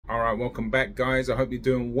All right, welcome back, guys. I hope you're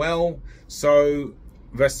doing well. So,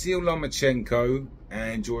 Vasyl Lomachenko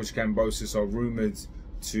and George Kambosos are rumored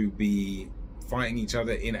to be fighting each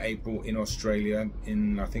other in April in Australia.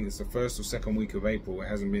 I think it's the first or second week of April. It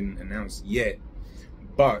hasn't been announced yet,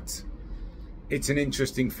 but it's an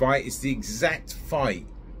interesting fight. It's the exact fight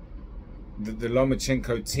that the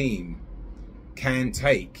Lomachenko team can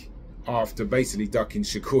take after basically ducking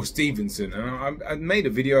Shakur Stevenson. And I made a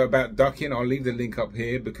video about ducking. I'll leave the link up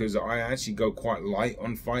here because I actually go quite light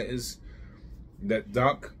on fighters that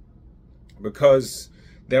duck, because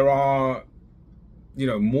there are, you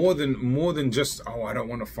know, more than just, oh, I don't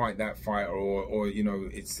want to fight that fighter, or you know,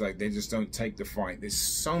 it's like they just don't take the fight. There's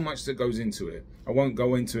so much that goes into it. I won't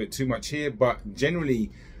go into it too much here, but generally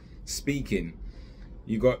speaking,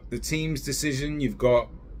 you've got the team's decision. You've got,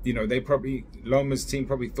 you know, Loma's team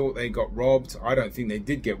probably thought they got robbed. I don't think they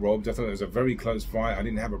did get robbed. I thought it was a very close fight. I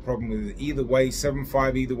didn't have a problem with it either way,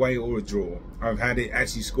 7-5 either way, or a draw. I've had it,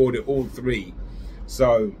 actually scored it all three.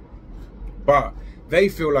 So, but they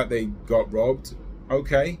feel like they got robbed.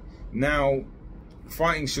 Okay, now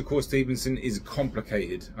fighting Shakur Stevenson is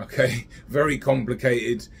complicated, okay? Very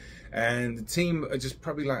complicated. And the team are just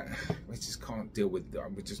probably like, we just can't deal with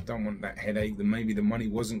that. We just don't want that headache. Then maybe the money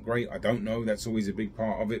wasn't great. I don't know. That's always a big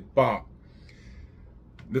part of it. But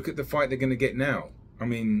look at the fight they're going to get now. I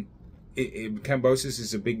mean, Kambosos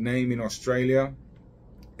is a big name in Australia.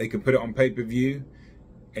 They can put it on pay-per-view.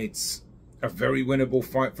 It's a very winnable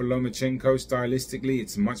fight for Lomachenko stylistically.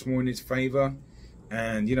 It's much more in his favor.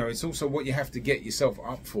 And, you know, it's also what you have to get yourself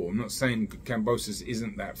up for. I'm not saying Kambosos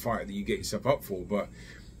isn't that fight that you get yourself up for, but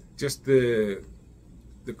just the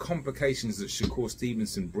complications that Shakur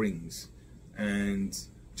Stevenson brings, and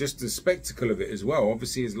just the spectacle of it as well.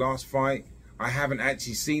 Obviously, his last fight, I haven't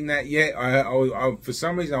actually seen that yet. I for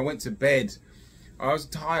some reason, I went to bed. I was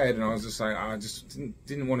tired, and I was just like, I just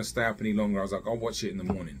didn't want to stay up any longer. I was like, I'll watch it in the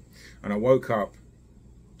morning. And I woke up,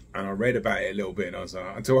 and I read about it a little bit, and I was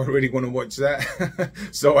like, do I really want to watch that?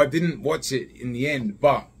 So I didn't watch it in the end.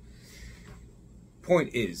 But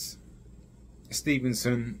point is,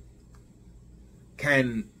 Stevenson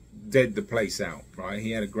can dead the place out, right?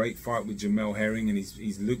 He had a great fight with Jamel Herring, and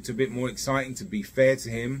he's looked a bit more exciting, to be fair to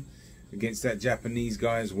him, against that Japanese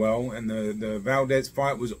guy as well. And the Valdez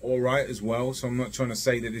fight was all right as well. So I'm not trying to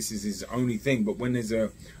say that this is his only thing, but when there's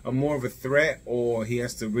a more of a threat, or he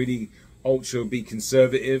has to really ultra be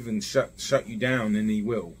conservative and shut you down, then he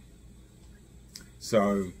will.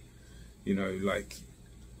 So, you know, like,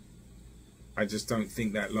 I just don't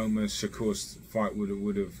think that Loma Shakur fight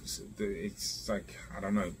would have. It's like, I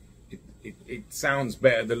don't know. It sounds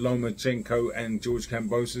better than Lomachenko and George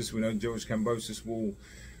Kambosos. We know George Kambosos will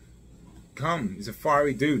come. He's a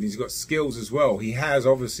fiery dude. He's got skills as well. He has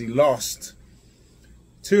obviously lost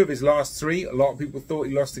 2 of his last 3. A lot of people thought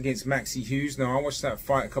he lost against Maxi Hughes. Now, I watched that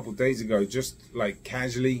fight a couple of days ago, just like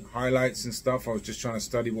casually, highlights and stuff. I was just trying to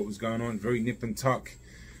study what was going on. Very nip and tuck.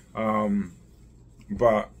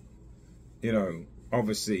 But, you know,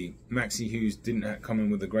 obviously, Maxi Hughes didn't come in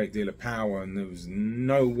with a great deal of power, and there was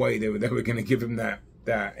no way they were going to give him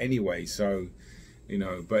that anyway. So, you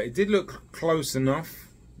know, but it did look close enough.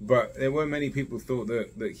 But there were many people thought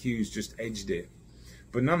that Hughes just edged it.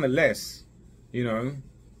 But nonetheless, you know,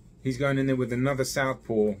 he's going in there with another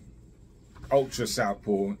southpaw, ultra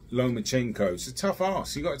southpaw, Lomachenko. It's a tough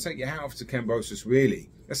ask. You got to take your hat off to Kambosos, really.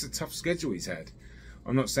 That's a tough schedule he's had.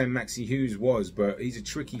 I'm not saying Maxi Hughes was, but he's a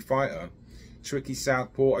tricky fighter. Tricky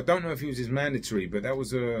southpaw. I don't know if he was his mandatory, but that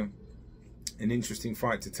was an interesting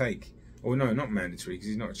fight to take. Or no, not mandatory, because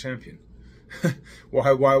he's not a champion.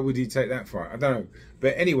 Why would he take that fight? I don't know.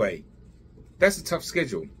 But anyway, that's a tough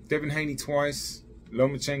schedule. Devin Haney twice,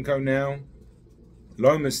 Lomachenko now.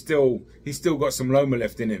 Loma's he's still got some Loma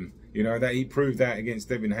left in him. You know, that he proved that against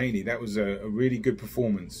Devin Haney. That was a really good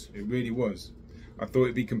performance. It really was. I thought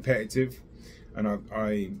it'd be competitive, and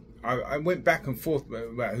I went back and forth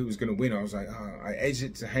about who was going to win. I was like, I edged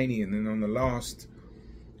it to Haney, and then on the last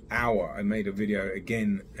hour, I made a video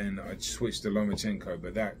again, and I switched to Lomachenko.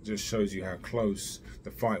 But that just shows you how close the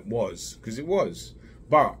fight was, because it was.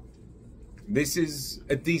 But this is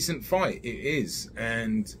a decent fight. It is,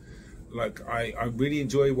 and like I really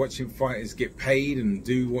enjoy watching fighters get paid and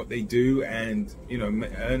do what they do, and, you know,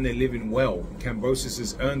 earn their living well. Kambosos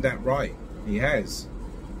has earned that right. He has.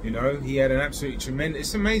 You know, he had an absolutely tremendous.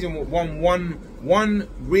 It's amazing what one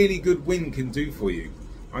really good win can do for you.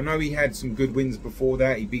 I know he had some good wins before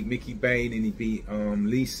that. He beat Mickey Bain and he beat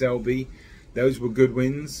Lee Selby. Those were good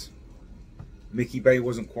wins. Mickey Bay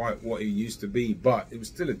wasn't quite what he used to be, but it was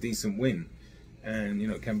still a decent win. And, you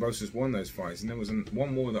know, Kambosos won those fights. And there was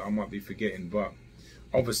one more that I might be forgetting, but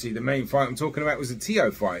obviously the main fight I'm talking about was the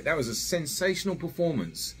Tio fight. That was a sensational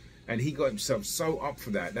performance, and he got himself so up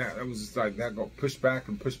for that. That was just like, that got pushed back,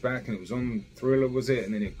 and it was on Thriller, was it?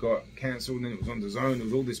 And then it got cancelled, and then it was on DAZN. There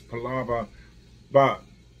was all this palaver, but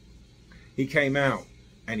he came out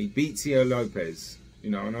and he beat Tio Lopez.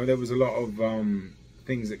 You know, I know there was a lot of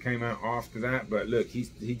things that came out after that, but look, he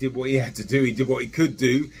did what he had to do. He did what he could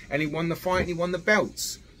do, and he won the fight, and he won the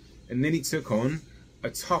belts. And then he took on a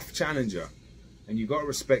tough challenger, and you got to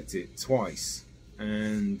respect it twice.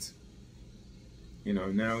 And you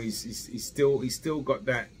know, now he's still got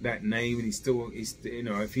that name, and he's you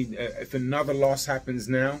know, if another loss happens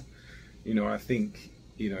now, you know, I think,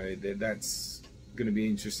 you know, that's going to be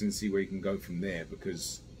interesting to see where he can go from there,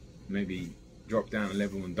 because maybe drop down a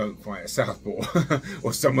level and don't fight a southpaw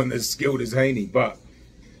or someone that's skilled as Haney. But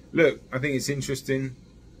look, I think it's interesting.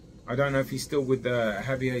 I don't know if he's still with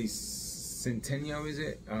Javier Centeno, is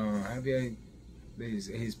it? Javier,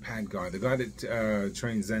 his pad guy, the guy that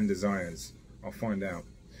trains Zan Desires. I'll find out.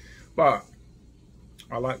 But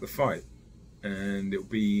I like the fight, and it'll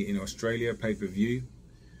be in Australia, pay-per-view,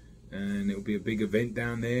 and it'll be a big event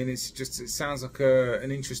down there, and it sounds like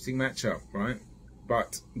an interesting matchup, right?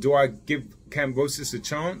 But do I give Kambosos a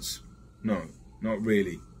chance? No, not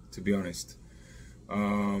really, to be honest.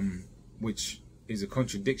 Which is a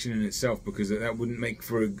contradiction in itself, because that wouldn't make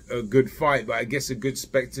for a good fight, but I guess a good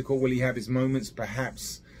spectacle. Will he have his moments?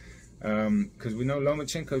 Perhaps. Because we know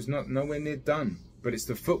Lomachenko's nowhere near done, but it's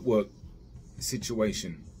the footwork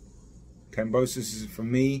situation. Kambosos is, for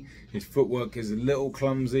me, his footwork is a little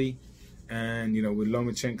clumsy, and you know, with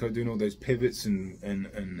Lomachenko doing all those pivots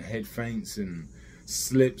and head feints and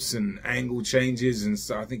slips and angle changes, and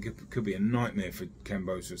so I think it could be a nightmare for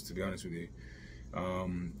Kambosos, to be honest with you.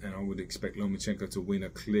 And I would expect Lomachenko to win a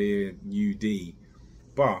clear UD,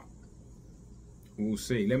 but we'll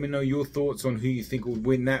see. Let me know your thoughts on who you think will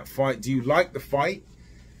win that fight. Do you like the fight?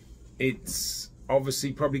 It's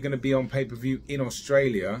obviously probably going to be on pay-per-view in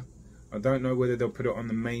Australia. I don't know whether they'll put it on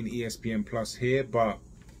the main ESPN Plus here, but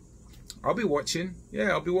I'll be watching.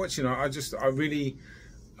 Yeah, I'll be watching.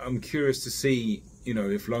 I'm curious to see, you know,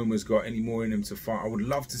 if Loma's got any more in him to fight. I would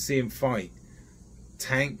love to see him fight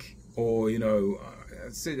Tank, or, you know, I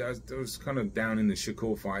was kind of down in the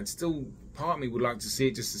Shakur fight. Still, part of me would like to see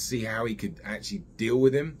it just to see how he could actually deal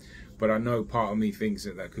with him. But I know part of me thinks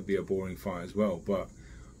that could be a boring fight as well. But,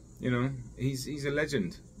 you know, he's a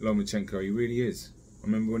legend, Lomachenko. He really is. I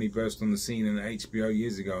remember when he burst on the scene in HBO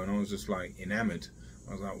years ago, and I was just like enamored.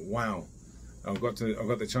 I was like, wow. I got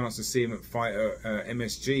the chance to see him at fight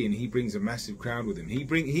MSG, and he brings a massive crowd with him.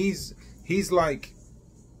 He's like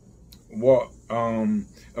what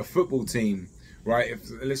a football team, right? If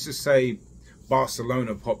let's just say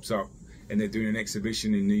Barcelona pops up and they're doing an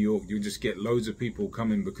exhibition in New York, you'll just get loads of people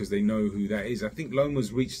coming because they know who that is. I think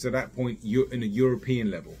Loma's reached to that point in a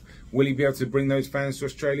European level. Will he be able to bring those fans to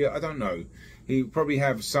Australia? I don't know. He probably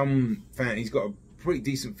have some fan. He's got a pretty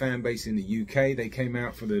decent fan base in the UK. They came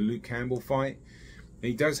out for the Luke Campbell fight.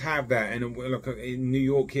 He does have that, and look, in New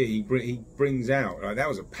York here, he brings out, like, that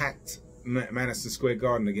was a packed Madison Square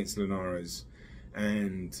Garden against Linares,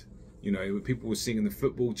 and you know, people were singing the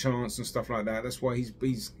football chants and stuff like that. That's why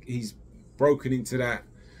he's broken into that,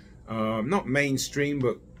 not mainstream,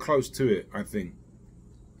 but close to it, I think.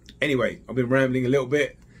 Anyway, I've been rambling a little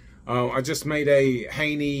bit. I just made a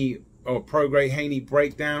Haney or pro-grade Haney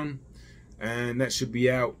breakdown, and that should be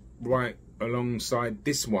out right alongside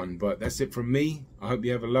this one. But that's it from me. I hope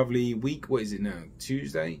you have a lovely week. What is it now?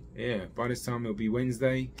 Tuesday? Yeah, by this time it'll be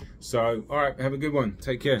Wednesday. So, all right, have a good one.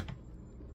 Take care.